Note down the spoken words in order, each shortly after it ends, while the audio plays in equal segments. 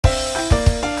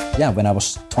Yeah, when I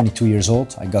was 22 years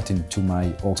old, I got into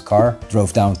my old car,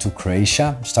 drove down to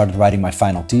Croatia, started writing my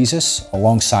final thesis.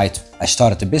 Alongside, I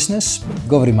started a business.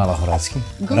 Govorim malo hrvatski,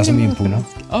 razumijem puno.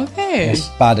 Okay.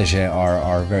 Yes, padeže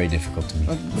are very difficult to me.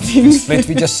 In Split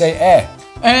we just say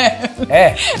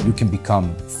You can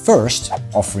become first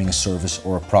offering a service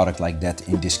or a product like that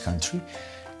in this country.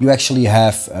 You actually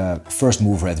have first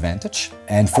mover advantage,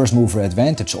 and first mover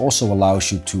advantage also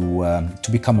allows you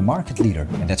to become a market leader.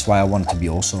 And that's why I wanted to be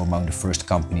also among the first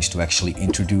companies to actually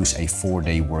introduce a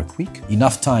 4-day work week.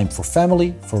 Enough time for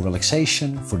family, for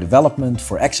relaxation, for development,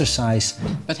 for exercise.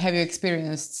 But have you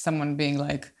experienced someone being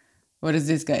like, what is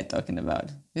this guy talking about?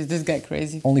 Is this guy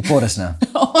crazy? Only porezna.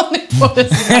 Only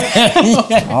porezna.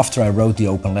 Yeah. After I wrote the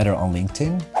open letter on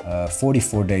LinkedIn,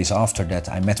 44 days after that,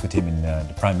 I met with him in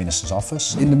the Prime Minister's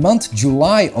office. In the month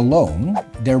July alone,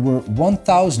 there were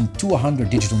 1,200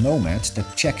 digital nomads that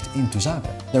checked into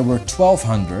Zagreb. There were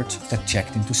 1,200 that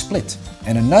checked into Split,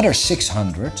 and another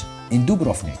 600 in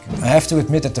Dubrovnik. I have to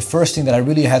admit that the first thing that I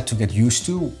really had to get used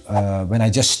to when I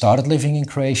just started living in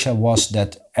Croatia was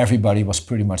that everybody was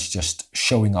pretty much just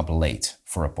showing up late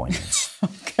for appointments.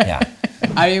 Okay. Yeah.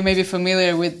 Are you maybe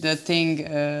familiar with the thing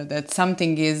that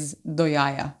something is do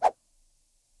jaja?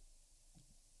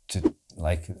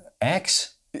 Like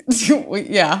eggs?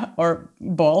 Yeah, or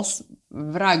balls.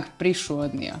 Vrag prišu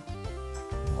odnio.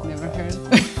 Never heard?